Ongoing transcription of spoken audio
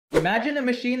Imagine a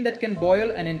machine that can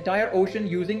boil an entire ocean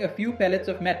using a few pellets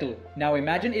of metal. Now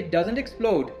imagine it doesn't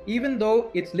explode, even though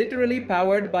it's literally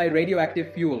powered by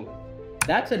radioactive fuel.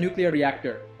 That's a nuclear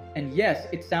reactor. And yes,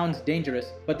 it sounds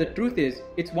dangerous, but the truth is,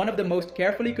 it's one of the most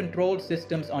carefully controlled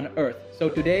systems on Earth. So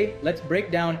today, let's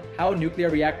break down how nuclear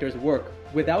reactors work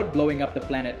without blowing up the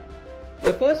planet.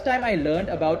 The first time I learned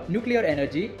about nuclear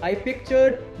energy, I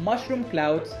pictured mushroom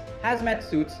clouds, hazmat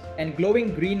suits, and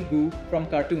glowing green goo from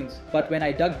cartoons. But when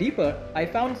I dug deeper, I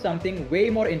found something way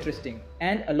more interesting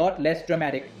and a lot less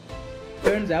dramatic.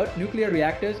 Turns out nuclear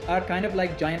reactors are kind of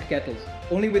like giant kettles,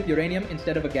 only with uranium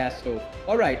instead of a gas stove.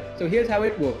 Alright, so here's how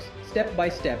it works, step by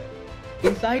step.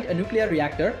 Inside a nuclear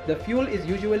reactor, the fuel is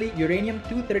usually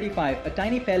uranium-235, a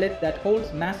tiny pellet that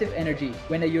holds massive energy.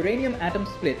 When a uranium atom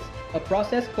splits, a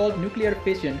process called nuclear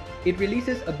fission, it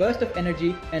releases a burst of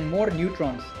energy and more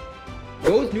neutrons.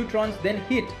 Those neutrons then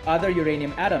hit other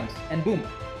uranium atoms, and boom,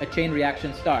 a chain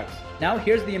reaction starts. Now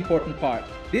here's the important part.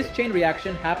 This chain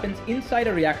reaction happens inside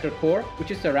a reactor core, which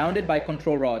is surrounded by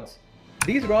control rods.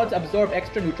 These rods absorb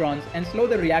extra neutrons and slow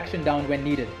the reaction down when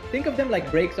needed. Think of them like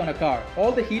brakes on a car.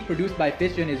 All the heat produced by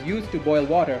fission is used to boil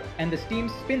water, and the steam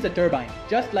spins a turbine,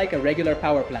 just like a regular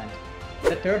power plant.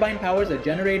 The turbine powers a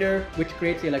generator, which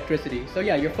creates electricity. So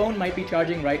yeah, your phone might be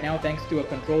charging right now thanks to a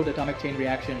controlled atomic chain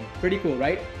reaction. Pretty cool,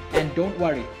 right? And don't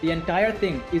worry, the entire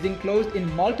thing is enclosed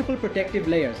in multiple protective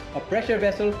layers. A pressure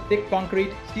vessel, thick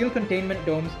concrete, steel containment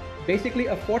domes, basically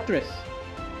a fortress.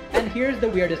 And here's the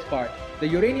weirdest part. The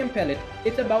uranium pellet,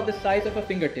 it's about the size of a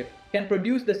fingertip, can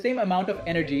produce the same amount of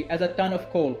energy as a ton of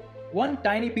coal. One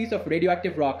tiny piece of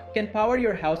radioactive rock can power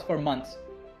your house for months.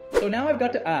 So now I've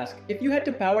got to ask, if you had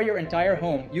to power your entire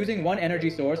home using one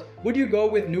energy source, would you go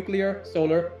with nuclear,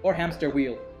 solar, or hamster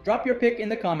wheel? Drop your pick in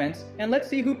the comments and let's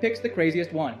see who picks the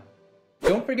craziest one.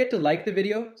 Don't forget to like the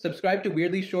video, subscribe to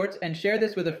Weirdly Shorts, and share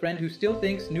this with a friend who still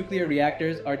thinks nuclear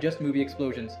reactors are just movie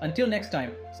explosions. Until next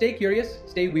time, stay curious,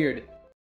 stay weird.